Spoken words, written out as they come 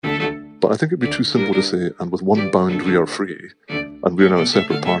But I think it'd be too simple to say, and with one bound we are free, and we're now a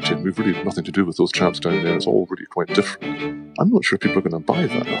separate party, and we've really nothing to do with those chaps down there. It's all really quite different. I'm not sure people are going to buy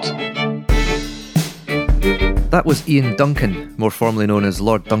that. That was Ian Duncan, more formally known as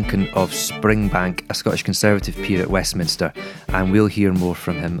Lord Duncan of Springbank, a Scottish Conservative peer at Westminster, and we'll hear more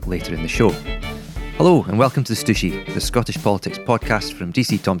from him later in the show. Hello and welcome to The Stooshy, the Scottish politics podcast from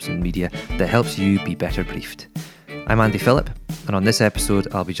DC Thomson Media that helps you be better briefed. I'm Andy Phillip, and on this episode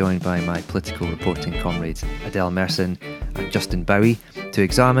I'll be joined by my political reporting comrades Adele Merson and Justin Bowie to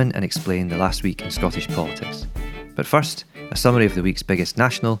examine and explain the last week in Scottish politics. But first, a summary of the week's biggest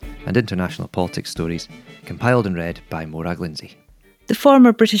national and international politics stories, compiled and read by Morag Lindsay. The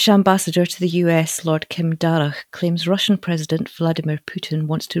former British ambassador to the US, Lord Kim Darragh, claims Russian President Vladimir Putin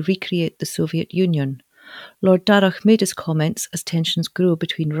wants to recreate the Soviet Union. Lord Darragh made his comments as tensions grow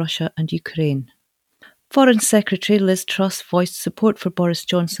between Russia and Ukraine. Foreign Secretary Liz Truss voiced support for Boris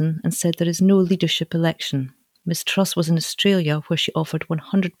Johnson and said there is no leadership election. Ms Truss was in Australia where she offered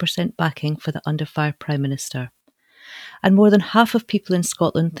 100% backing for the under-fire Prime Minister. And more than half of people in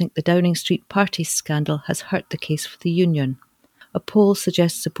Scotland think the Downing Street party scandal has hurt the case for the Union. A poll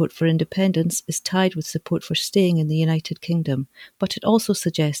suggests support for independence is tied with support for staying in the United Kingdom, but it also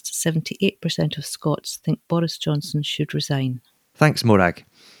suggests 78% of Scots think Boris Johnson should resign. Thanks, Morag.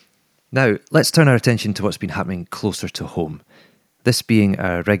 Now, let's turn our attention to what's been happening closer to home. This being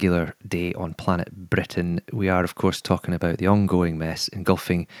a regular day on planet Britain, we are of course talking about the ongoing mess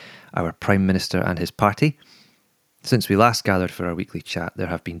engulfing our Prime Minister and his party. Since we last gathered for our weekly chat, there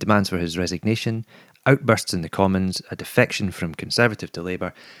have been demands for his resignation, outbursts in the Commons, a defection from Conservative to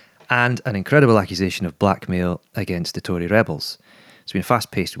Labour, and an incredible accusation of blackmail against the Tory rebels. It's been a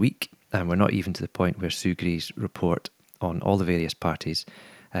fast-paced week, and we're not even to the point where Sue Gray's report on all the various parties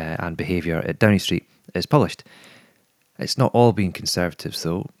and behaviour at Downing Street is published. It's not all been Conservatives,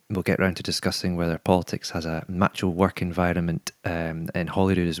 though. We'll get round to discussing whether politics has a macho work environment in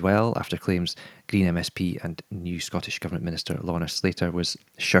Holyrood as well, after claims Green MSP and new Scottish Government Minister Lorna Slater was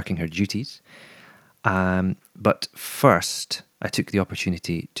shirking her duties. But first, I took the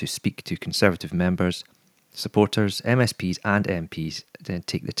opportunity to speak to Conservative members, supporters, MSPs and MPs to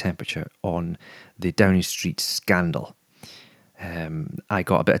take the temperature on the Downing Street scandal. I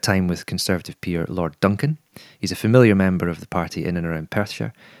got a bit of time with Conservative peer Lord Duncan. He's a familiar member of the party in and around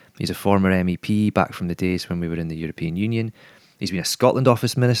Perthshire. He's a former MEP back from the days when we were in the European Union. He's been a Scotland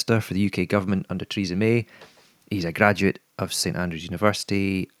Office Minister for the UK Government under Theresa May. He's a graduate of St Andrews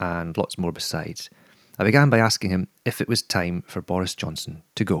University and lots more besides. I began by asking him if it was time for Boris Johnson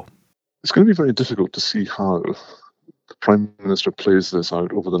to go. It's going to be very difficult to see how the Prime Minister plays this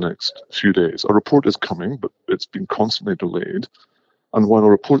out over the next few days. A report is coming, but it's been constantly delayed. And while a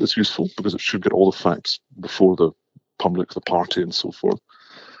report is useful, because it should get all the facts before the public, the party and so forth,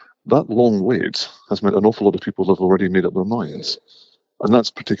 that long wait has meant an awful lot of people have already made up their minds. And that's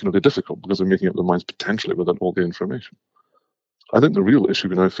particularly difficult because they're making up their minds potentially without all the information. I think the real issue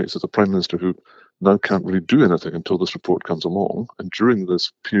we now face is a Prime Minister who now can't really do anything until this report comes along. And during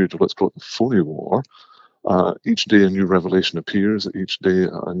this period of, let's call it the phony war, each day a new revelation appears, each day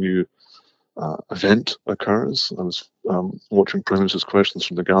a new event occurs. I was watching Prime Minister's questions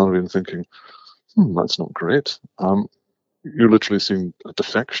from the gallery and thinking, that's not great. You're literally seeing a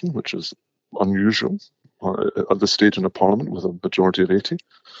defection, which is unusual at this stage in a parliament with a majority of 80.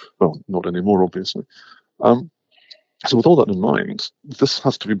 Well, not anymore, obviously. So with all that in mind, this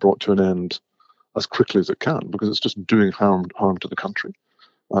has to be brought to an end as quickly as it can, because it's just doing harm to the country.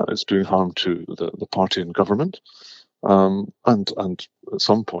 It's doing harm to the party and government. And at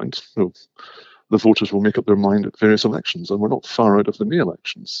some point, the voters will make up their mind at various elections, and we're not far out of the May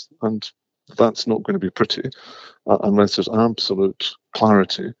elections. And that's not going to be pretty unless there's absolute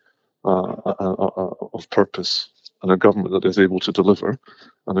clarity of purpose and a government that is able to deliver,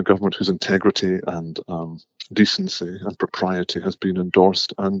 and a government whose integrity and decency and propriety has been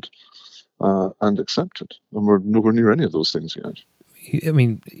endorsed and accepted. And we're nowhere near any of those things yet. I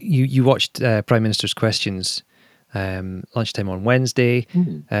mean, you watched Prime Minister's questions lunchtime on Wednesday.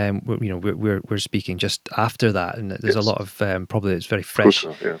 We're speaking just after that, and there's a lot of probably it's very fresh,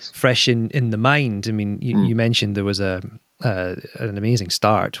 fresh in the mind. I mean, you mentioned there was an amazing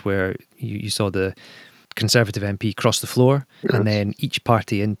start where you saw the Conservative MP cross the floor, and then each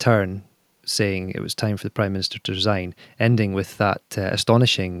party in turn saying it was time for the Prime Minister to resign, ending with that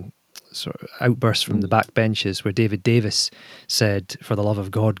astonishing sort of outburst from the backbenches where David Davis said, "For the love of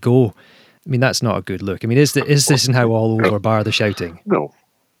God, go." I mean, that's not a good look. I mean, is this now all over, bar the shouting? No.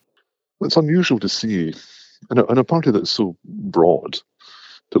 It's unusual to see in a party that's so broad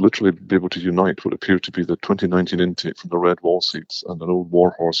to literally be able to unite what appeared to be the 2019 intake from the red wall seats and an old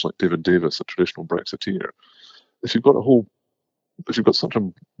warhorse like David Davis, a traditional Brexiteer. If you've got such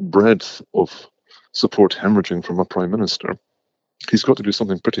a breadth of support hemorrhaging from a prime minister, he's got to do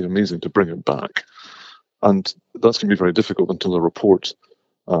something pretty amazing to bring it back. And that's going to be very difficult until the report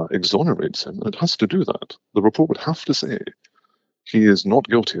exonerates him. And it has to do that. The report would have to say he is not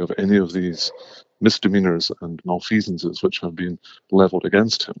guilty of any of these misdemeanors and malfeasances which have been levelled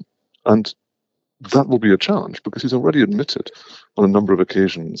against him. And that will be a challenge because he's already admitted on a number of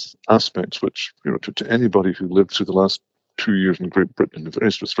occasions aspects which, to anybody who lived through the last 2 years in Great Britain and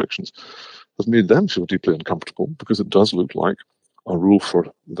various restrictions, have made them feel deeply uncomfortable because it does look like a rule for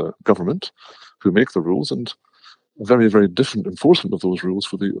the government who make the rules and very, very different enforcement of those rules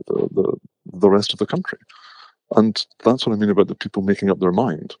for the rest of the country. And that's what I mean about the people making up their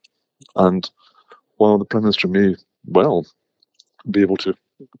mind. And while the Prime Minister may well be able to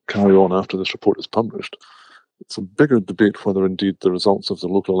carry on after this report is published, it's a bigger debate whether indeed the results of the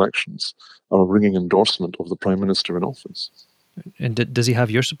local elections are a ringing endorsement of the Prime Minister in office. And does he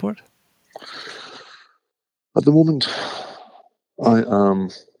have your support? At the moment, I am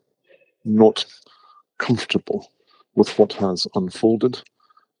not comfortable with what has unfolded,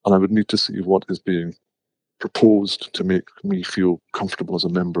 and I would need to see what is being proposed to make me feel comfortable as a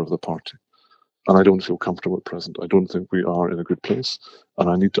member of the party. And I don't feel comfortable at present. I don't think we are in a good place, and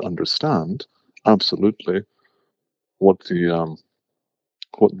I need to understand absolutely what the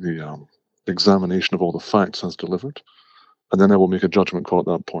examination of all the facts has delivered, and then I will make a judgment call at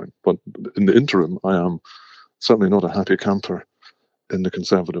that point. But in the interim, I am certainly not a happy camper in the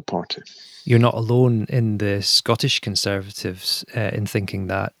Conservative Party. You're not alone in the Scottish Conservatives in thinking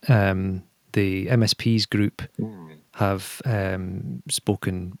that. The MSP's group have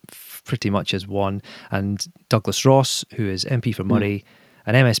spoken pretty much as one, and Douglas Ross, who is MP for Moray,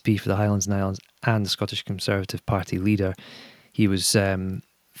 an MSP for the Highlands and Islands, and the Scottish Conservative Party leader, he was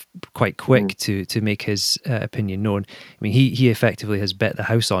quite quick to make his opinion known. I mean, he effectively has bet the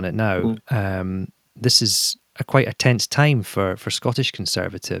house on it now. This is quite a tense time for Scottish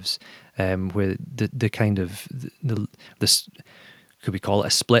Conservatives, where the kind of this, could we call it a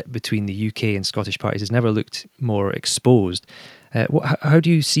split between the UK and Scottish parties, has never looked more exposed. How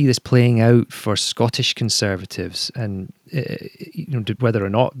do you see this playing out for Scottish Conservatives, and whether or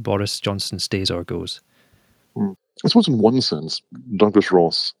not Boris Johnson stays or goes? I suppose in one sense, Douglas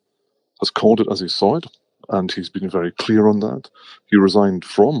Ross has called it as he saw it, and he's been very clear on that. He resigned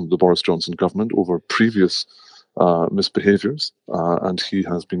from the Boris Johnson government over previous misbehaviours, and he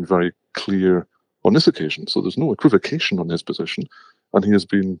has been very clear on this occasion. So there's no equivocation on his position, and he has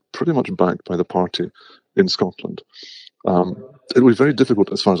been pretty much backed by the party in Scotland. It will be very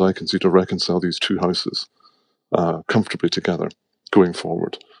difficult, as far as I can see, to reconcile these two houses comfortably together going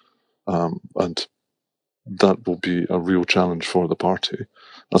forward. And that will be a real challenge for the party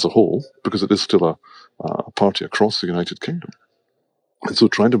as a whole, because it is still a party across the United Kingdom. And so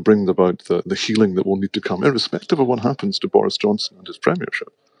trying to bring about the healing that will need to come, irrespective of what happens to Boris Johnson and his premiership,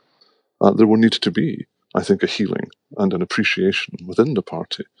 there will need to be, I think, a healing and an appreciation within the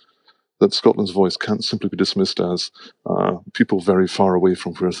party that Scotland's voice can't simply be dismissed as people very far away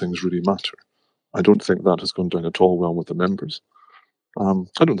from where things really matter. I don't think that has gone down at all well with the members. I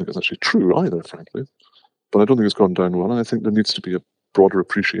don't think it's actually true either, frankly, but I don't think it's gone down well, and I think there needs to be a broader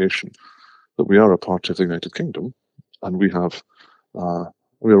appreciation that we are a party of the United Kingdom, and we are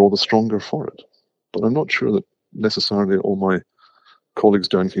all the stronger for it. But I'm not sure that necessarily all my colleagues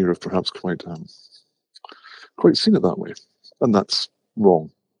down here have perhaps quite seen it that way, and that's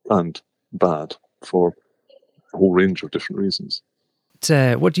wrong and bad for a whole range of different reasons.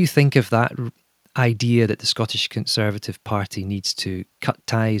 What do you think of that idea that the Scottish Conservative Party needs to cut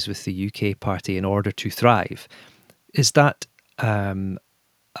ties with the UK party in order to thrive? Is that a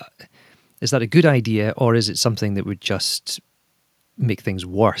good idea, or is it something that would just make things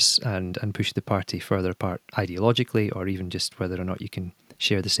worse and push the party further apart ideologically, or even just whether or not you can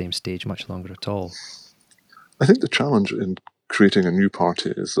share the same stage much longer at all? I think the challenge in creating a new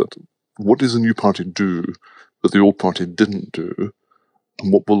party is that what does a new party do that the old party didn't do,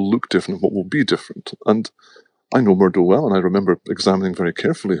 and what will look different, what will be different? And I know Murdo well, and I remember examining very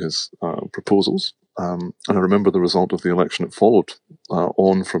carefully his proposals, and I remember the result of the election that followed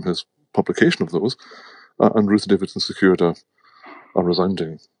on from his publication of those, and Ruth Davidson secured a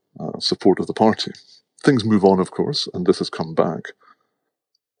resounding support of the party. Things move on, of course, and this has come back.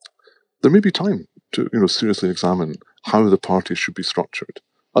 There may be time to seriously examine how the party should be structured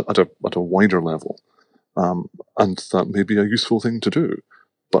at a wider level, and that may be a useful thing to do.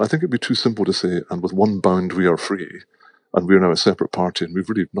 But I think it'd be too simple to say, and with one bound we are free, and we're now a separate party, and we've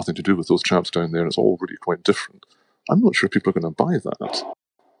really nothing to do with those chaps down there, and it's all really quite different. I'm not sure people are going to buy that.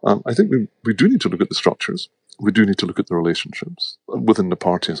 I think we do need to look at the structures. We do need to look at the relationships within the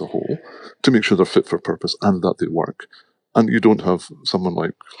party as a whole to make sure they're fit for purpose and that they work. And you don't have someone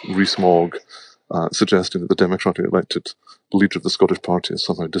like Rees-Mogg suggesting that the democratically elected leader of the Scottish Party is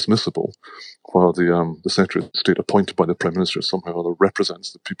somehow dismissible, while the Secretary of State appointed by the Prime Minister somehow or other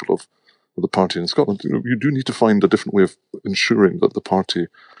represents the people of the party in Scotland. You do need to find a different way of ensuring that the party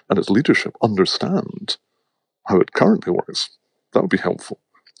and its leadership understand how it currently works. That would be helpful,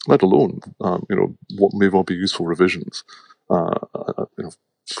 let alone what may well be useful revisions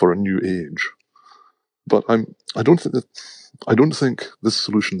for a new age. But I don't think this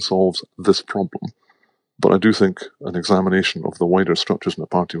solution solves this problem. But I do think an examination of the wider structures in the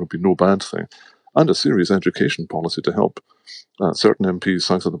party would be no bad thing, and a serious education policy to help certain MPs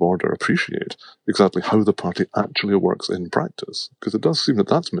south of the border appreciate exactly how the party actually works in practice, because it does seem that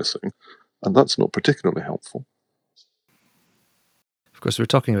that's missing, and that's not particularly helpful. Of course, we're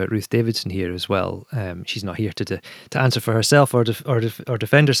talking about Ruth Davidson here as well. She's not here to answer for herself or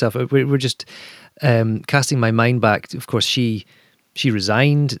defend herself. We're just casting my mind back. Of course, she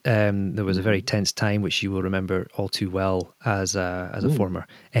resigned. There was a very tense time, which you will remember all too well as a former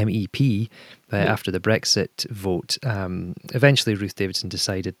MEP after the Brexit vote. Eventually, Ruth Davidson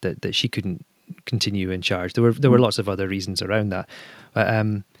decided that she couldn't continue in charge. There were lots of other reasons around that.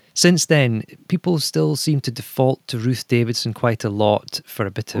 But since then, people still seem to default to Ruth Davidson quite a lot for a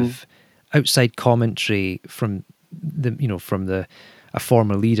bit of outside commentary from a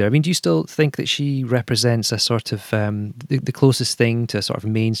former leader. I mean, do you still think that she represents a sort of the closest thing to a sort of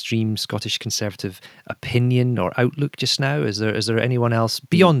mainstream Scottish Conservative opinion or outlook just now? Is there anyone else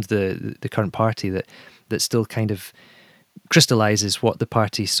beyond the current party that still kind of crystallises what the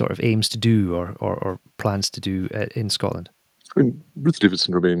party sort of aims to do or plans to do in Scotland? I mean, Ruth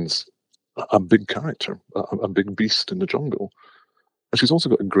Davidson remains a big character, a big beast in the jungle. And she's also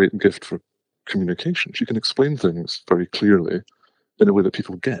got a great gift for communication. She can explain things very clearly in a way that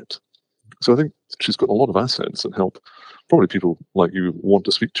people get. So I think she's got a lot of assets that help probably people like you want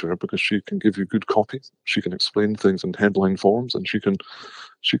to speak to her, because she can give you good copy, she can explain things in headline forms, and she can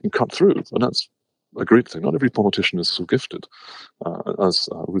cut through. And that's a great thing. Not every politician is so gifted as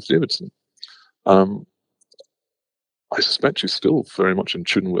Ruth Davidson. I suspect she's still very much in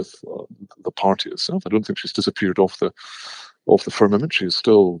tune with the party itself. I don't think she's disappeared off the firmament. She is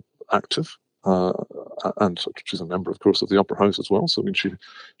still active, and she's a member, of course, of the Upper House as well. So I mean, she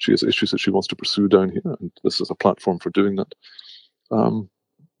has issues that she wants to pursue down here, and this is a platform for doing that.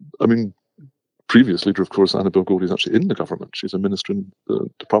 I mean, previous leader, of course, Annabel Goldie, is actually in the government. She's a minister in the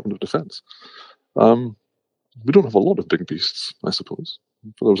Department of Defence. We don't have a lot of big beasts, I suppose.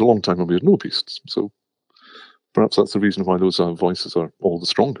 But there was a long time when we had no beasts. So perhaps that's the reason why those voices are all the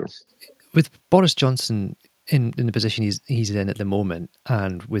stronger. With Boris Johnson in the position he's in at the moment,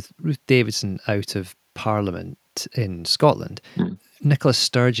 and with Ruth Davidson out of Parliament in Scotland, Nicola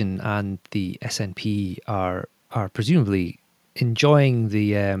Sturgeon and the SNP are presumably enjoying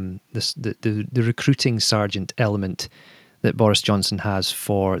the recruiting sergeant element that Boris Johnson has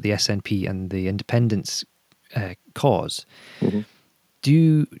for the SNP and the independence cause. Mm-hmm.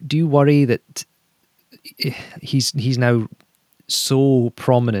 Do you worry that he's now so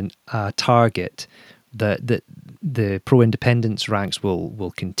prominent a target that the pro-independence ranks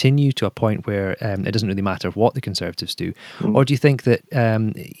will continue to a point where it doesn't really matter what the Conservatives do? Or do you think that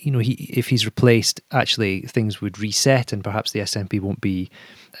if he's replaced, actually things would reset and perhaps the SNP won't be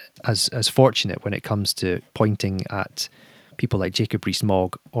as fortunate when it comes to pointing at people like Jacob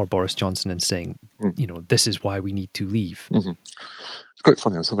Rees-Mogg or Boris Johnson and saying, this is why we need to leave? Mm-hmm. It's quite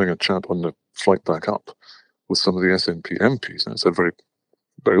funny. I was having a chat on the flight back up with some of the SNP MPs, and I said very,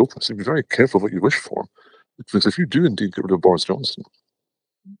 very open. I said, be very careful what you wish for, because if you do indeed get rid of Boris Johnson,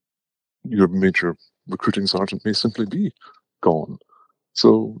 your major recruiting sergeant may simply be gone.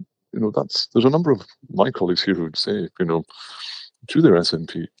 So, there's a number of my colleagues here who would say, to their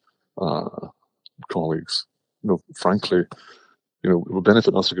SNP colleagues, frankly, it will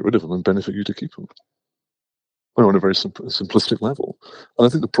benefit us to get rid of him and benefit you to keep him. On a very simplistic level. And I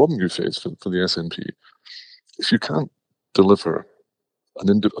think the problem you face for the SNP, if you can't deliver a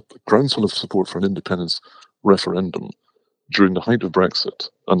groundswell of support for an independence referendum during the height of Brexit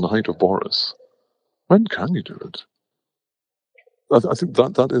and the height of Boris, when can you do it? I think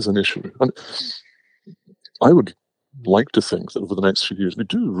that is an issue. And I would like to think that over the next few years we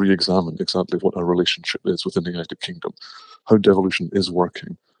do re-examine exactly what our relationship is within the United Kingdom, how devolution is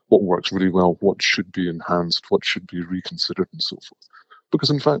working, what works really well, what should be enhanced, what should be reconsidered, and so forth. Because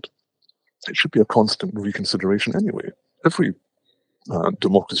in fact, it should be a constant reconsideration anyway. every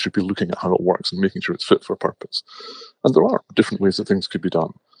democracy should be looking at how it works and making sure it's fit for purpose. And there are different ways that things could be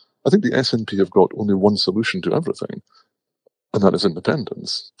done. I think the SNP have got only one solution to everything, and that is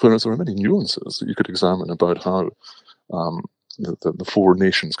independence. Whereas there are many nuances that you could examine about how the four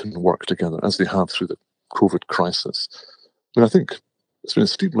nations can work together as they have through the COVID crisis. I think it's been a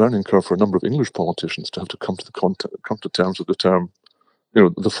steep learning curve for a number of English politicians to have to come to terms with the term,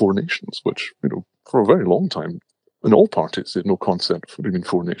 the four nations, which, for a very long time, in all parties, they had no concept for even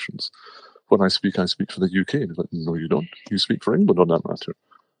four nations. When I speak for the UK. And like, no, you don't. You speak for England on that matter.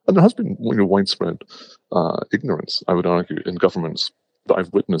 And there has been widespread ignorance, I would argue, in governments that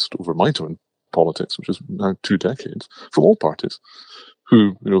I've witnessed over my time in politics, which is now 2 decades, from all parties,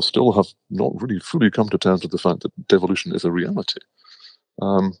 who still have not really fully come to terms with the fact that devolution is a reality.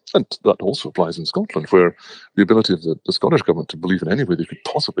 And that also applies in Scotland, where the ability of the Scottish government to believe in any way they could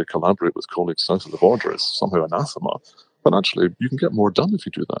possibly collaborate with colleagues south of the border is somehow anathema. But actually, you can get more done if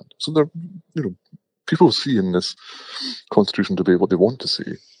you do that. So people see in this constitution debate what they want to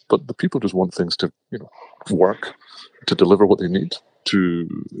see, but the people just want things to work, to deliver what they need, to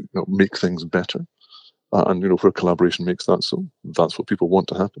make things better. And where collaboration makes that so, that's what people want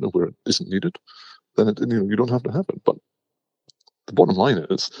to happen, and where it isn't needed, then you don't have to have it. But the bottom line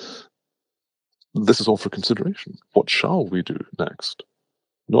is, this is all for consideration. What shall we do next?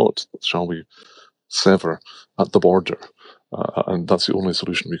 Not shall we sever at the border, and that's the only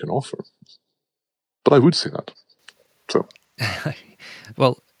solution we can offer. But I would say that. So,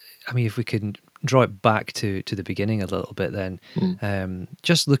 well, I mean, if we can draw it back to the beginning a little bit, then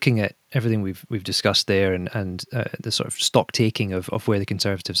just looking at everything we've discussed there, and the sort of stock taking of where the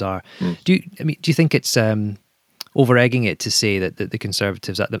Conservatives are. Do you think it's over-egging it to say that the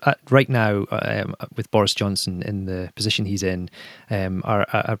Conservatives right now, with Boris Johnson in the position he's in, are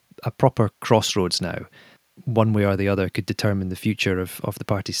at a proper crossroads now? One way or the other could determine the future of the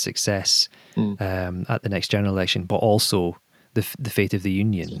party's success at the next general election, but also the fate of the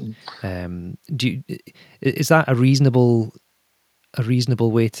union. Is that a reasonable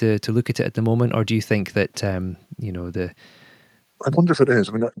way to look at it at the moment, or do you think that I wonder if it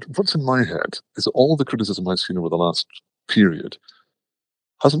is. What's in my head is that all the criticism I've seen over the last period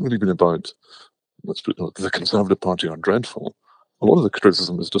hasn't really been about, the Conservative Party are dreadful. A lot of the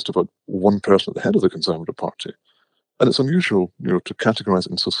criticism is just about one person at the head of the Conservative Party. And it's unusual, to categorise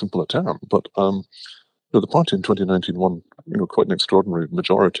it in so simple a term. But the party in 2019 won, quite an extraordinary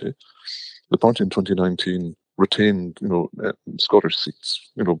majority. The party in 2019 retained, Scottish seats,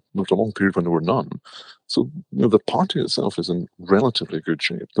 there was a long period when there were none. So, the party itself is in relatively good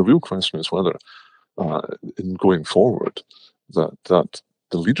shape. The real question is whether, in going forward, that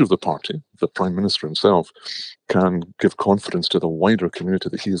the leader of the party, the Prime Minister himself, can give confidence to the wider community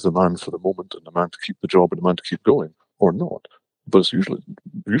that he is the man for the moment, and the man to keep the job, and the man to keep going, or not. But it's usually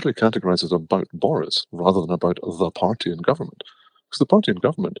categorised as about Boris rather than about the party in government. Because the party in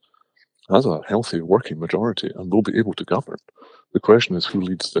government has a healthy working majority and will be able to govern. The question is, who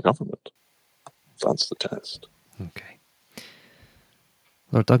leads the government? That's the test. Okay.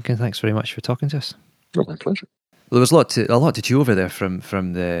 Lord Duncan, thanks very much for talking to us. Oh, my pleasure. Well, there was a lot to chew over there from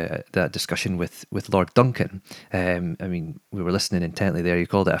that discussion with Lord Duncan. We were listening intently there. He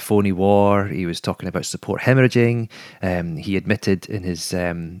called it a phony war. He was talking about support hemorrhaging. He admitted in his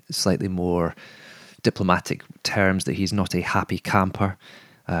slightly diplomatic terms that he's not a happy camper.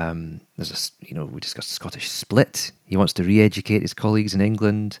 We discussed the Scottish split. He wants to re-educate his colleagues in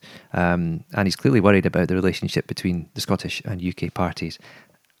England, and he's clearly worried about the relationship between the Scottish and UK parties,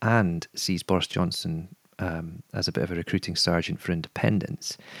 and sees Boris Johnson as a bit of a recruiting sergeant for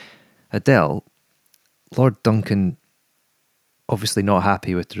independence. Adele, Lord Duncan, obviously not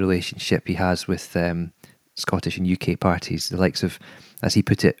happy with the relationship he has with Scottish and UK parties, the likes of, as he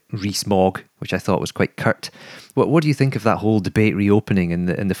put it, Rees-Mogg, which I thought was quite curt. What do you think of that whole debate reopening and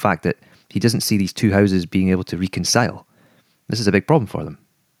the fact that he doesn't see these two houses being able to reconcile? This is a big problem for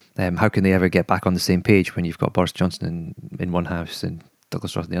them. How can they ever get back on the same page when you've got Boris Johnson in one house and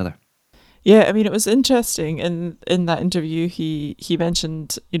Douglas Ross in the other? Yeah, it was interesting in that interview. He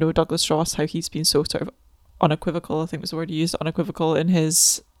mentioned, Douglas Ross, how he's been so sort of unequivocal, I think was the word he used, unequivocal in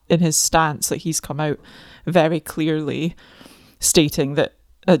his stance, that he's come out very clearly stating that,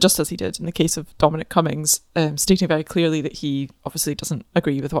 just as he did in the case of Dominic Cummings, stating very clearly that he obviously doesn't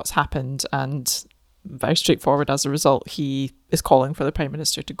agree with what's happened, and very straightforward as a result, he is calling for the Prime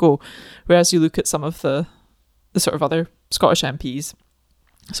Minister to go. Whereas you look at some of the sort of other Scottish MPs,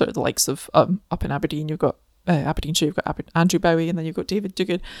 sort of the likes of up in Aberdeen, you've got Aberdeenshire, you've got Andrew Bowie, and then you've got David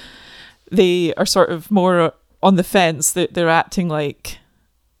Duggan. They are sort of more on the fence. They're acting like,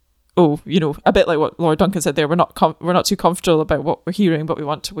 a bit like what Lord Duncan said there, we're not too comfortable about what we're hearing, but we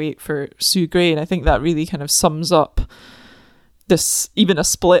want to wait for Sue Gray. And I think that really kind of sums up this, even a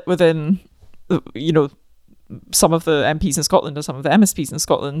split within, some of the MPs in Scotland and some of the MSPs in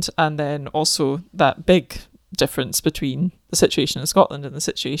Scotland, and then also that big difference between the situation in Scotland and the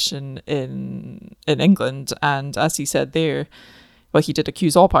situation in England. And as he said there, well, he did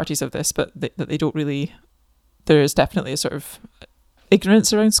accuse all parties of this, but that they don't really. There is definitely a sort of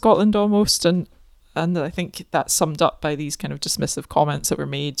ignorance around Scotland almost, and I think that's summed up by these kind of dismissive comments that were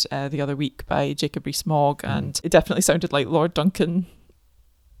made the other week by Jacob Rees-Mogg, and it definitely sounded like Lord Duncan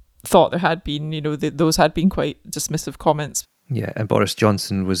thought there had been, those had been quite dismissive comments. Yeah, and Boris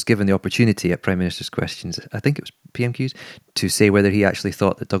Johnson was given the opportunity at Prime Minister's Questions, I think it was PMQs, to say whether he actually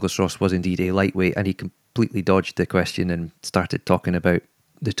thought that Douglas Ross was indeed a lightweight, and he completely dodged the question and started talking about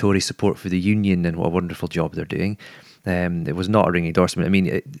the Tory support for the union and what a wonderful job they're doing. It was not a ringing endorsement. I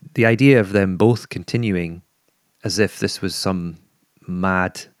mean, the idea of them both continuing as if this was some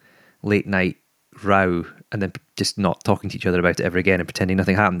mad late night row and then just not talking to each other about it ever again and pretending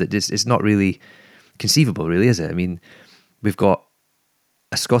nothing happened, it's not really conceivable, really, is it? I mean, we've got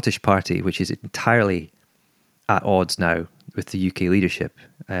a Scottish party which is entirely at odds now with the UK leadership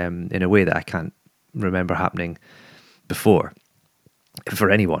in a way that I can't remember happening before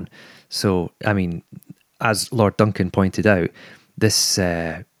for anyone. So, I mean, as Lord Duncan pointed out, this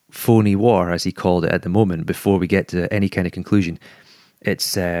phony war, as he called it at the moment, before we get to any kind of conclusion,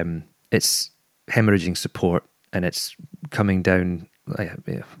 it's hemorrhaging support, and it's coming down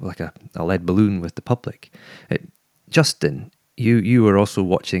like a lead balloon with the public. Justin, you were also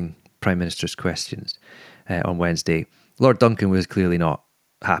watching Prime Minister's Questions on Wednesday. Lord Duncan was clearly not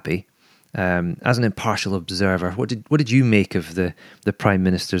happy. As an impartial observer, what did you make of the Prime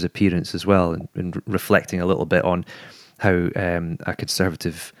Minister's appearance as well, and reflecting a little bit on how a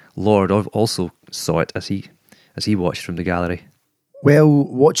Conservative Lord also saw it as he watched from the gallery? Well,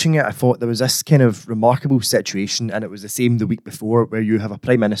 watching it, I thought there was this kind of remarkable situation, and it was the same the week before, where you have a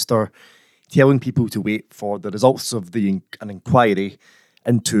Prime Minister telling people to wait for the results of an inquiry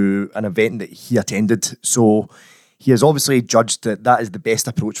into an event that he attended. So he has obviously judged that is the best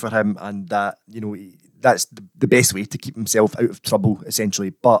approach for him, and that, that's the best way to keep himself out of trouble, essentially.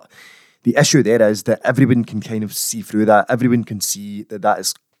 But the issue there is that everyone can kind of see through that. Everyone can see that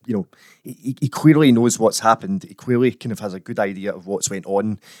is, he clearly knows what's happened. He clearly kind of has a good idea of what's went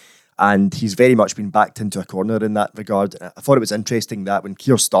on, and he's very much been backed into a corner in that regard. I thought it was interesting that when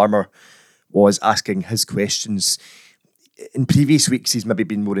Keir Starmer was asking his questions, in previous weeks, he's maybe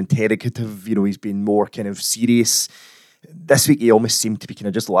been more interrogative, he's been more kind of serious. This week, he almost seemed to be kind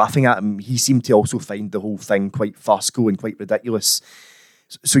of just laughing at him. He seemed to also find the whole thing quite farcical and quite ridiculous.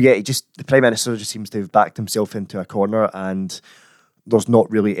 So yeah, the Prime Minister just seems to have backed himself into a corner, and there's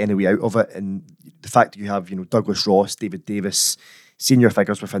not really any way out of it. And the fact that you have, Douglas Ross, David Davis, senior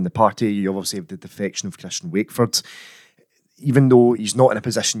figures within the party, you obviously have the defection of Christian Wakeford. Even though he's not in a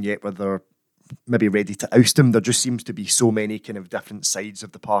position yet where they're maybe ready to oust him, there just seems to be so many kind of different sides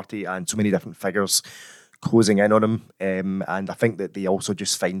of the party and so many different figures closing in on him. And I think that they also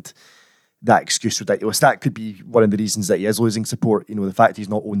just find that excuse ridiculous. That could be one of the reasons that he is losing support. The fact he's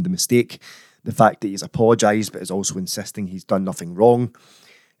not owned the mistake, the fact that he's apologised but is also insisting he's done nothing wrong.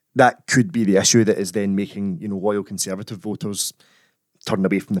 That could be the issue that is then making, loyal Conservative voters turn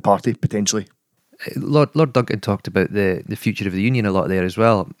away from the party, potentially. Lord Duncan talked about the future of the union a lot there as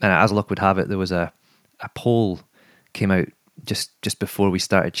well, and as luck would have it, there was a poll came out just before we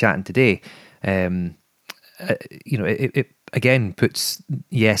started chatting today. It again puts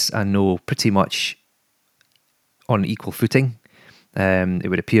yes and no pretty much on equal footing. It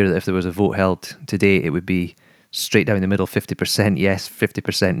would appear that if there was a vote held today, it would be straight down the middle, 50% yes,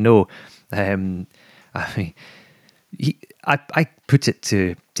 50% no. I put it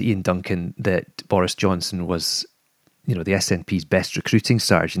to Ian Duncan that Boris Johnson was, the SNP's best recruiting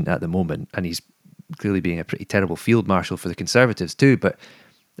sergeant at the moment, and he's clearly being a pretty terrible field marshal for the Conservatives too. But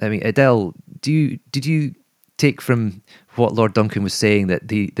I mean, Adele, did you take from what Lord Duncan was saying that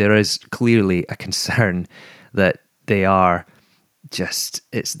there is clearly a concern that they are this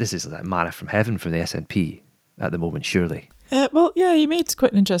is like manna from heaven from the SNP at the moment, surely? Well, yeah, he made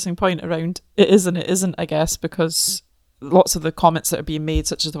quite an interesting point around it is and it isn't, I guess, because lots of the comments that are being made,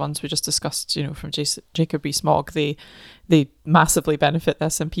 such as the ones we just discussed, from Jacob Rees-Mogg, they massively benefit the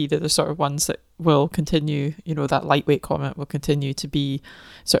SNP. They're the sort of ones that will continue, that lightweight comment will continue to be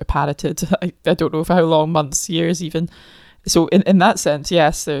sort of parroted. I don't know for how long, months, years even. So in that sense,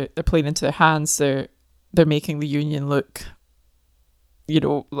 yes, they're playing into their hands. They're making the union look,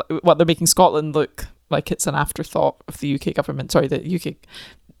 they're making Scotland look like it's an afterthought of the UK government. Sorry, the UK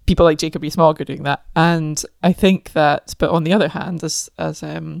people like Jacob Rees-Mogg are doing that. And I think that, but on the other hand, as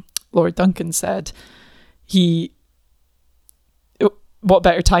Lord Duncan said, what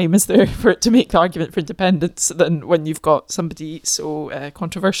better time is there for it to make the argument for independence than when you've got somebody so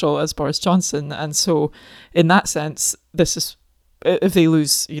controversial as Boris Johnson? And so in that sense, this is, if they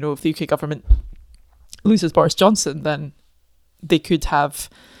lose, if the UK government loses Boris Johnson, then they could have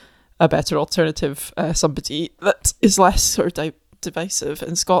a better alternative, somebody that is less sort of divisive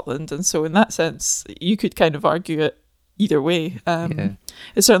in Scotland. And so in that sense, you could kind of argue it either way.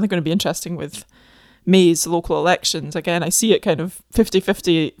 It's certainly going to be interesting with May's local elections. Again, I see it kind of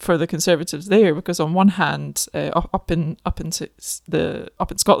 50-50 for the Conservatives there, because on one hand, up in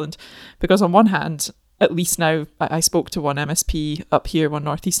Scotland, because on one hand, at least now, I spoke to one MSP up here, one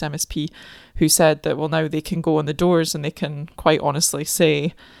North East MSP, who said that, well, now they can go on the doors and they can quite honestly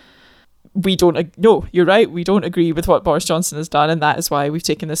say, no, you're right, we don't agree with what Boris Johnson has done, and that is why we've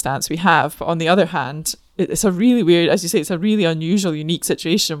taken the stance we have. But on the other hand, it's a really weird, as you say, it's a really unusual, unique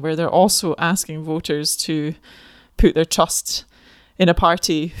situation where they're also asking voters to put their trust in a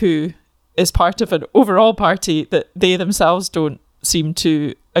party who is part of an overall party that they themselves don't seem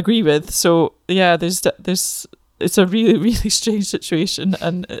to agree with. So yeah, it's a really, really strange situation,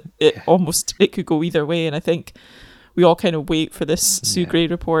 and it could go either way. And I think we all kind of wait for this Sue Gray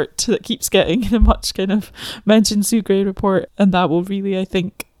report that keeps getting a much kind of mentioned Sue Gray report, and that will really, I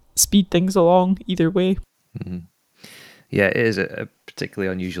think, speed things along either way. Mm-hmm. Yeah, it is a particularly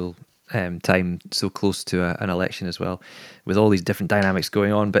unusual time, so close to an election as well, with all these different dynamics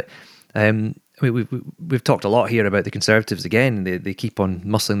going on. But we've talked a lot here about the Conservatives again. They keep on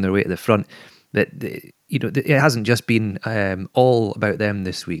muscling their way to the front. That it hasn't just been all about them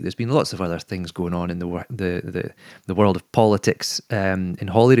this week. There's been lots of other things going on in the world of politics in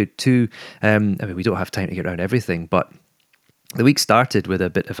Holyrood too. We don't have time to get around everything, but the week started with a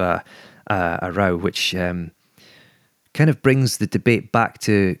bit of a row, which kind of brings the debate back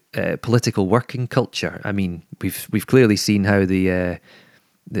to political working culture. I mean, we've clearly seen how the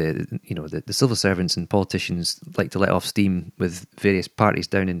civil servants and politicians like to let off steam with various parties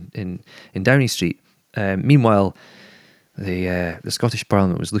down in Downing Street. Meanwhile, the Scottish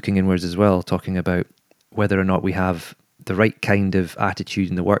Parliament was looking inwards as well, talking about whether or not we have the right kind of attitude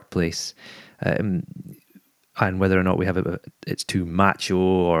in the workplace, and whether or not we have it's too macho,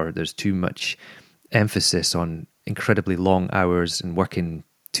 or there's too much emphasis on incredibly long hours and working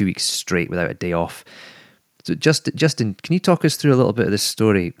 2 weeks straight without a day off. So Justin, can you talk us through a little bit of this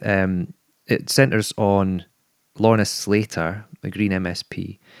story? It centres on Lorna Slater, the Green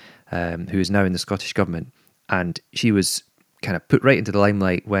MSP, who is now in the Scottish Government, and she was kind of put right into the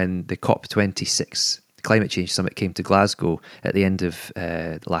limelight when the COP26 climate change summit came to Glasgow at the end of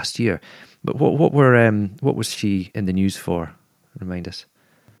last year. But what was she in the news for? Remind us.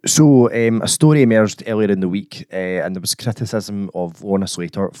 So a story emerged earlier in the week, and there was criticism of Lorna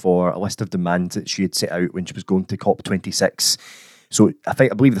Slater for a list of demands that she had set out when she was going to COP26. So I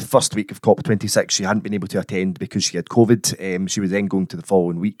believe the first week of COP26 she hadn't been able to attend because she had COVID. She was then going to the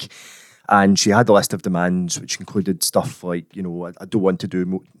following week, and she had a list of demands which included stuff like, I don't want to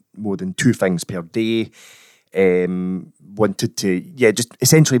do more than 2 things per day. Wanted to, just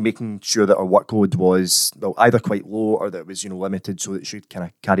essentially making sure that our workload was either quite low or that it was limited, so that she could kind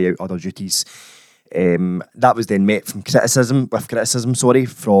of carry out other duties. That was then met with criticism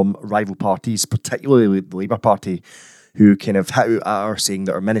from rival parties, particularly the Labour Party, who kind of hit out at her saying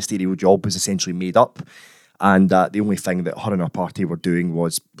that her ministerial job was essentially made up, and that the only thing that her and her party were doing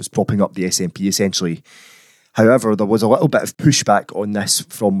was propping up the SNP essentially. However, there was a little bit of pushback on this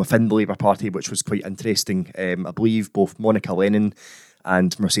from within the Labour Party, which was quite interesting. I believe both Monica Lennon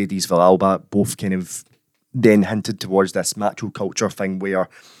and Mercedes Villalba both kind of then hinted towards this macho culture thing where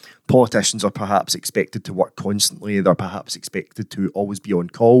politicians are perhaps expected to work constantly, they're perhaps expected to always be on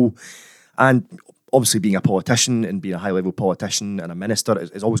call. And obviously being a politician and being a high-level politician and a minister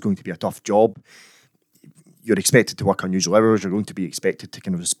is always going to be a tough job. You're expected to work unusual hours, you're going to be expected to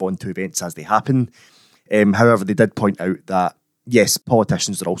kind of respond to events as they happen. However, they did point out that, yes,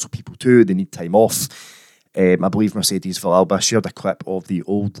 politicians are also people too. They need time off. I believe Mercedes Villalba shared a clip of the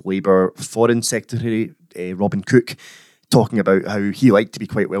old Labour Foreign Secretary, Robin Cook, talking about how he liked to be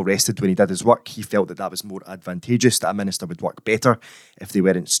quite well rested when he did his work. He felt that was more advantageous, that a minister would work better if they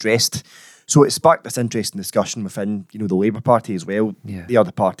weren't stressed. So it sparked this interesting discussion within, the Labour Party as well. Yeah. They are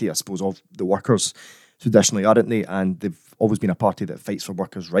the party, I suppose, of the workers traditionally, aren't they? And they've always been a party that fights for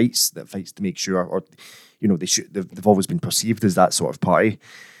workers' rights, that fights to make sure, or they've always been perceived as that sort of party.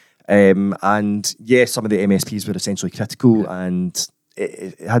 And yeah, some of the MSPs were essentially critical, and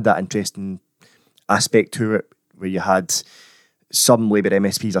it had that interesting aspect to it where you had some Labour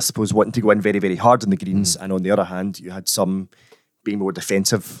MSPs, I suppose, wanting to go in very, very hard on the Greens, and on the other hand, you had some being more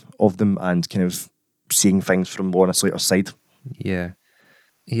defensive of them and kind of seeing things from Lorna Slater's side. Yeah,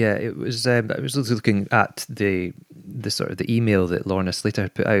 it was. I was looking at the sort of the email that Lorna Slater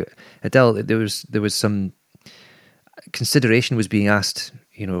had put out. Adele, there was some consideration was being asked.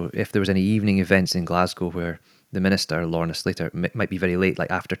 You know, if there was any evening events in Glasgow where the minister, Lorna Slater, might be very late,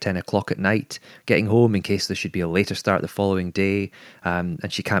 like after 10 o'clock at night, getting home in case there should be a later start the following day, and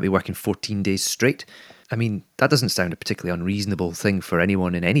she can't be working 14 days straight. I mean, that doesn't sound a particularly unreasonable thing for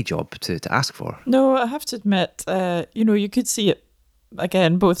anyone in any job to ask for. No, I have to admit, you could see it,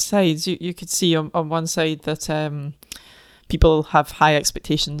 again, both sides. You could see on one side that people have high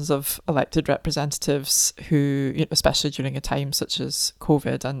expectations of elected representatives who, especially during a time such as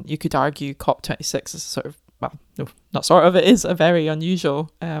COVID, and you could argue COP26 is sort of, well, no, not sort of, it is a very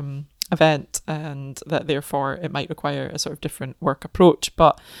unusual event, and that therefore it might require a sort of different work approach.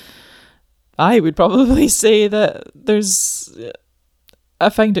 But I would probably say that I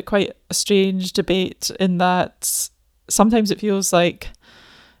find it quite a strange debate in that sometimes it feels like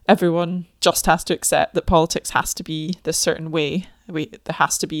everyone just has to accept that politics has to be this certain way. There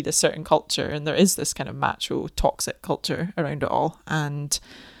has to be this certain culture, and there is this kind of macho, toxic culture around it all. And,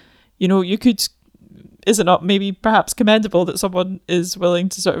 is it not maybe perhaps commendable that someone is willing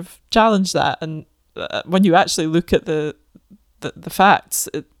to sort of challenge that? And when you actually look at the facts,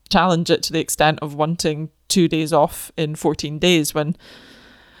 challenge it to the extent of wanting 2 days off in 14 days, when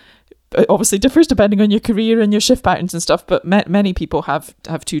it obviously differs depending on your career and your shift patterns and stuff, but many people have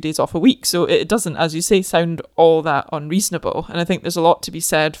 2 days off a week. So it doesn't, as you say, sound all that unreasonable. And I think there's a lot to be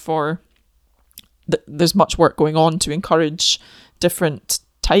said for there's much work going on to encourage different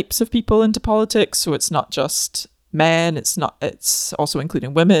types of people into politics. So it's not just men, it's also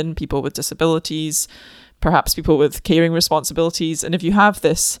including women, people with disabilities, perhaps people with caring responsibilities. And if you have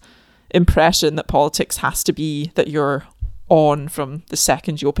this impression that politics has to be that you're on from the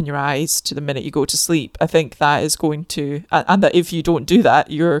second you open your eyes to the minute you go to sleep, I think that is going to, and that if you don't do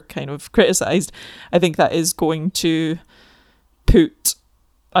that, you're kind of criticised. I think that is going to put,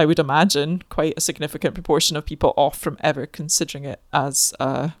 I would imagine, quite a significant proportion of people off from ever considering it as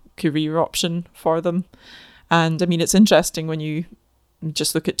a career option for them. And I mean, it's interesting when you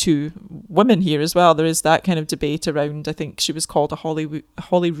just look at two women here as well. There is that kind of debate around, I think she was called a Hollywood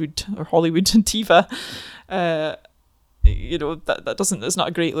diva. That doesn't, it's not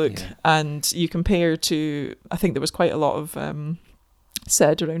a great look. Yeah. And you compare to, I think there was quite a lot of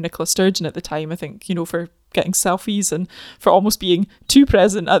said around Nicola Sturgeon at the time, I think, for getting selfies and for almost being too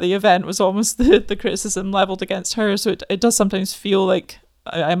present at the event was almost the criticism levelled against her. So it does sometimes feel like,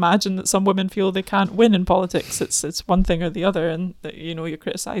 I imagine that some women feel they can't win in politics. It's one thing or the other, and that, you're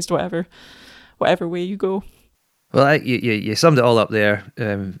criticised whatever way you go. Well, you summed it all up there.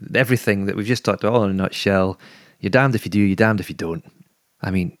 Everything that we've just talked about, all in a nutshell. You're damned if you do, you're damned if you don't.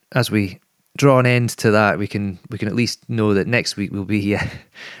 I mean, as we draw an end to that, we can at least know that next week we'll be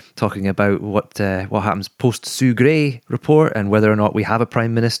talking about what happens post Sue Gray report and whether or not we have a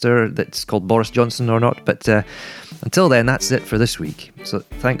Prime Minister that's called Boris Johnson or not. But until then, that's it for this week. So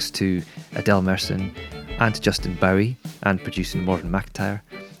thanks to Adele Merson and to Justin Bowie and producing Morgan McIntyre.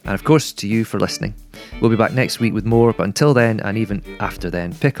 And of course to you for listening. We'll be back next week with more, but until then and even after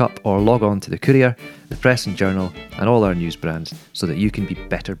then, pick up or log on to the Courier, the Press and Journal and all our news brands so that you can be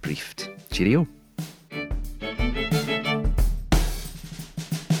better briefed. Cheerio.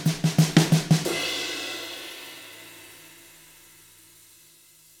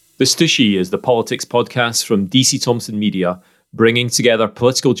 The Stooshy is the politics podcast from DC Thomson Media, bringing together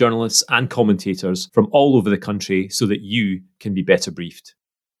political journalists and commentators from all over the country so that you can be better briefed.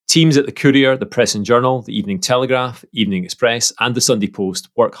 Teams at the Courier, the Press and Journal, the Evening Telegraph, Evening Express and the Sunday Post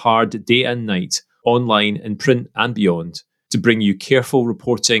work hard day and night, online, in print and beyond, to bring you careful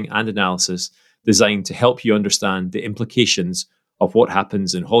reporting and analysis designed to help you understand the implications of what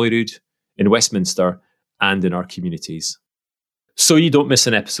happens in Holyrood, in Westminster and in our communities. So you don't miss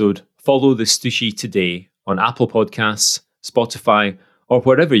an episode, follow the Stooshy today on Apple Podcasts, Spotify or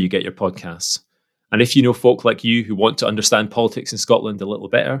wherever you get your podcasts. And if you know folk like you who want to understand politics in Scotland a little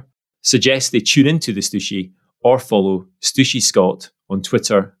better, suggest they tune into the Stooshy or follow Stooshy Scott on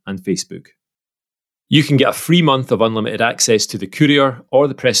Twitter and Facebook. You can get a free month of unlimited access to the Courier or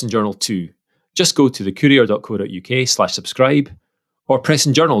the Press and Journal too. Just go to thecourier.co.uk/subscribe or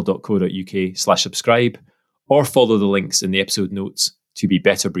pressandjournal.co.uk/subscribe or follow the links in the episode notes to be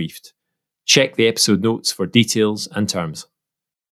better briefed. Check the episode notes for details and terms.